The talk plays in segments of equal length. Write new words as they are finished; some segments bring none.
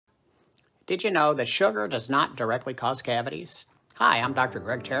Did you know that sugar does not directly cause cavities? Hi, I'm Dr.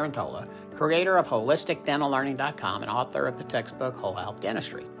 Greg Tarantola, creator of HolisticDentalLearning.com and author of the textbook Whole Health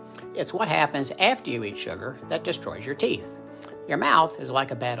Dentistry. It's what happens after you eat sugar that destroys your teeth. Your mouth is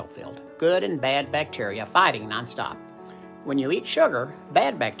like a battlefield, good and bad bacteria fighting nonstop. When you eat sugar,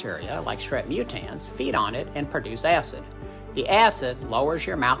 bad bacteria, like strep mutans, feed on it and produce acid. The acid lowers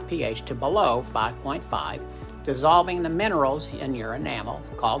your mouth pH to below 5.5, dissolving the minerals in your enamel,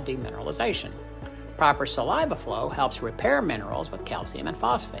 called demineralization. Proper saliva flow helps repair minerals with calcium and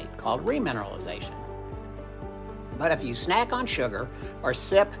phosphate, called remineralization. But if you snack on sugar or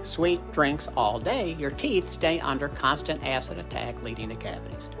sip sweet drinks all day, your teeth stay under constant acid attack, leading to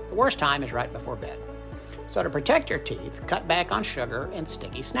cavities. The worst time is right before bed. So to protect your teeth, cut back on sugar and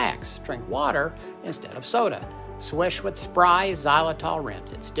sticky snacks. Drink water instead of soda. Swish with Spry xylitol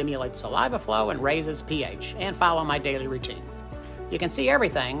rinse. It stimulates saliva flow and raises pH. And follow my daily routine. You can see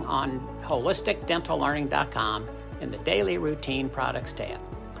everything on HolisticDentalLearning.com in the Daily Routine Products tab.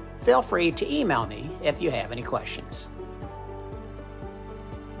 Feel free to email me if you have any questions.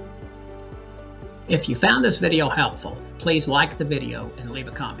 If you found this video helpful, please like the video and leave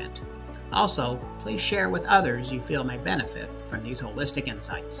a comment. Also, please share with others you feel may benefit from these holistic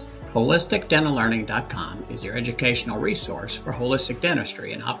insights. HolisticDentalLearning.com is your educational resource for holistic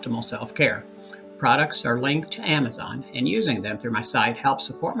dentistry and optimal self-care. Products are linked to Amazon, and using them through my site helps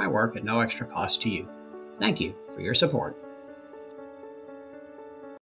support my work at no extra cost to you. Thank you for your support.